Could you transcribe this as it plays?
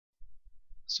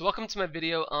So welcome to my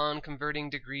video on converting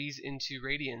degrees into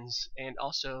radians and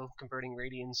also converting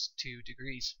radians to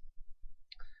degrees.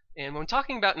 And when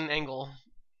talking about an angle,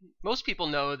 most people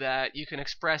know that you can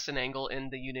express an angle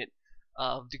in the unit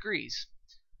of degrees.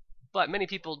 But many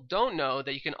people don't know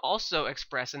that you can also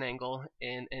express an angle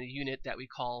in a unit that we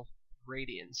call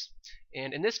radians.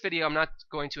 And in this video I'm not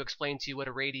going to explain to you what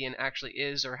a radian actually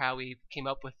is or how we came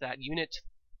up with that unit.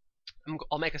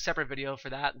 I'll make a separate video for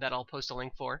that I'll post a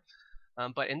link for.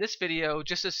 But in this video,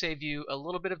 just to save you a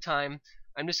little bit of time,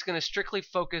 I'm just going to strictly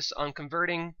focus on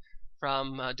converting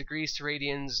from degrees to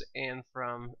radians and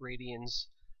from radians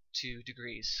to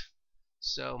degrees.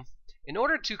 So in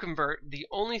order to convert, the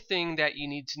only thing that you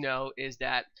need to know is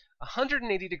that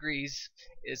 180 degrees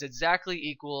is exactly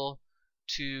equal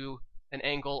to an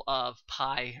angle of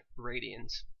pi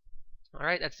radians.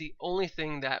 Alright, that's the only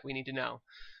thing that we need to know.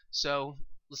 So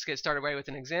let's get started right with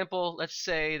an example. Let's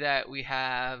say that we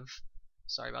have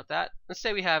let's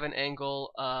say we have an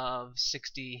angle of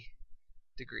 60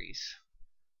 degrees.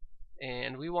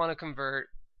 And we want to convert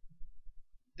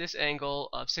this angle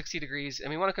of 60 degrees, and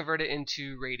we want to convert it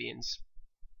into radians.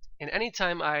 And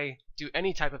anytime I do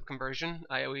any type of conversion,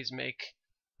 I always make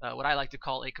what I like to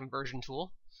call a conversion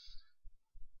tool.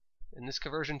 And this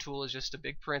conversion tool is just a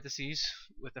big parentheses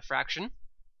with a fraction.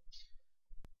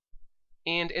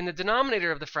 And in the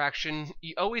denominator of the fraction,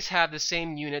 you always have the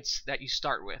same units that you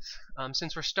start with.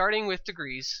 Since we're starting with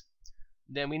degrees,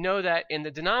 then we know that in the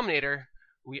denominator,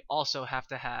 we also have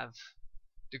to have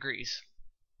degrees.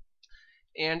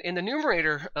 And in the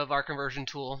numerator of our conversion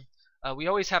tool, we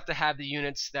always have to have the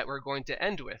units that we're going to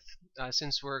end with.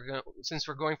 Since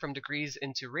we're going from degrees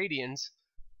into radians,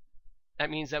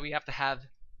 that means that we have to have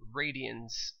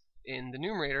radians in the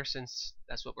numerator, since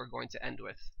that's what we're going to end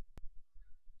with.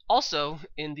 Also,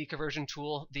 in the conversion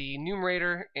tool, the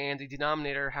numerator and the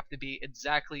denominator have to be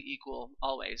exactly equal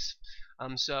always.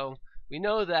 So we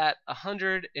know that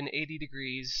 180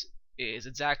 degrees is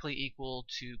exactly equal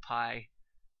to pi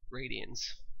radians.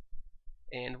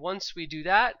 And once we do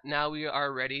that, now we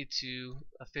are ready to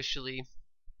officially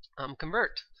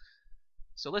convert.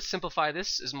 So let's simplify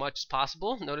this as much as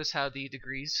possible. Notice how the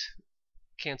degrees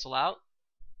cancel out.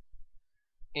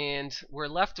 And we're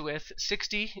left with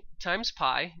 60 times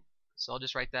pi, so I'll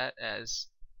just write that as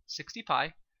 60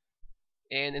 pi.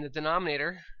 And in the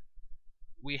denominator,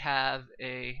 we have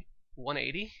a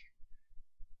 180,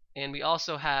 and we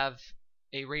also have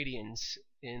a radians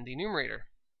in the numerator.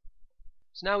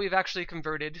 So now we've actually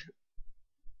converted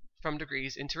from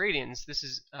degrees into radians. This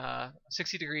is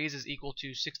 60 degrees is equal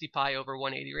to 60 pi over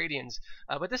 180 radians.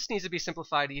 But this needs to be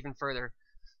simplified even further.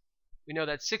 We know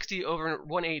that 60 over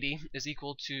 180 is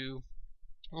equal to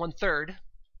 1/3.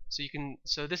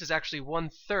 So this is actually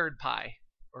 1/3 pi,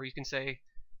 or you can say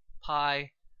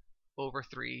pi over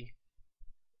 3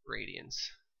 radians.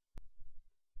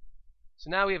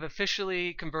 So now we have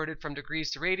officially converted from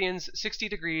degrees to radians. 60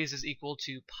 degrees is equal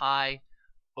to pi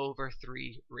over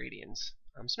 3 radians.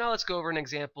 So now let's go over an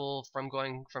example from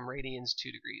going from radians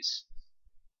to degrees.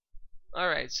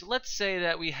 Alright, so let's say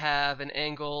that we have an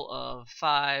angle of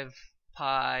 5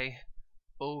 pi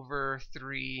over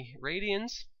 3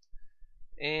 radians,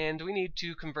 and we need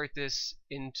to convert this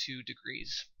into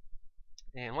degrees.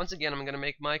 And once again, I'm going to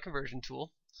make my conversion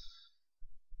tool,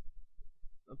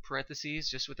 a parentheses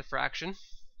just with a fraction.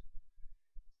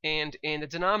 And in the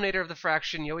denominator of the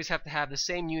fraction, you always have to have the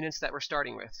same units that we're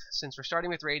starting with. Since we're starting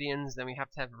with radians, then we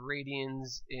have to have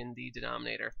radians in the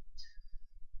denominator.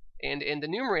 And in the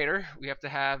numerator, we have to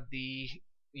have the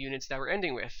units that we're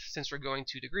ending with. Since we're going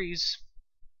to degrees,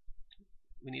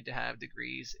 we need to have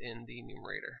degrees in the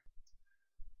numerator.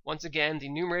 Once again, the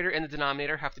numerator and the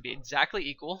denominator have to be exactly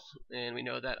equal, and we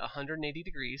know that 180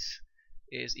 degrees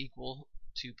is equal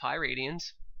to pi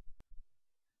radians.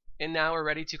 And now we're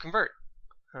ready to convert.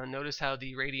 Notice how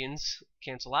the radians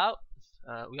cancel out.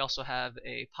 We also have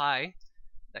a pi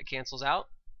that cancels out.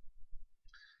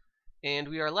 And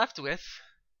we are left with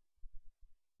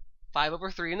 5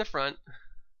 over 3 in the front,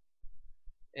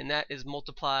 and that is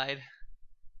multiplied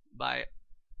by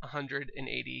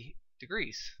 180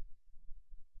 degrees.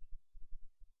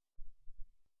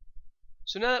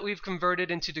 So now that we've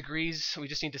converted into degrees, we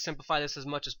just need to simplify this as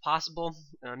much as possible.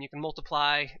 You can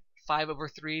multiply 5 over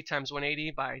 3 times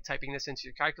 180 by typing this into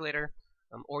your calculator,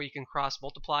 or you can cross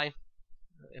multiply.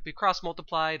 If we cross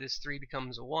multiply, this 3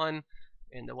 becomes a 1,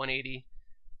 and the 180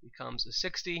 becomes a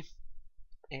 60.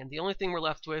 And the only thing we're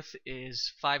left with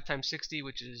is 5 times 60,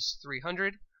 which is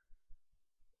 300.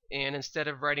 And instead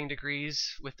of writing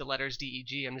degrees with the letters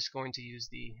DEG, I'm just going to use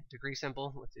the degree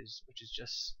symbol, which is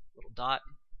just a little dot.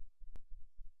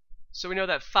 So we know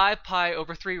that 5 pi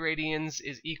over 3 radians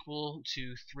is equal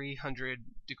to 300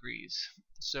 degrees.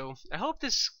 So I hope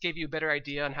this gave you a better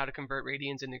idea on how to convert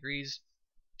radians into degrees.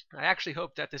 I actually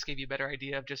hope that this gave you a better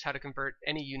idea of just how to convert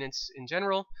any units in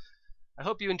general. I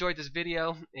hope you enjoyed this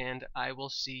video, and I will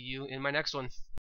see you in my next one.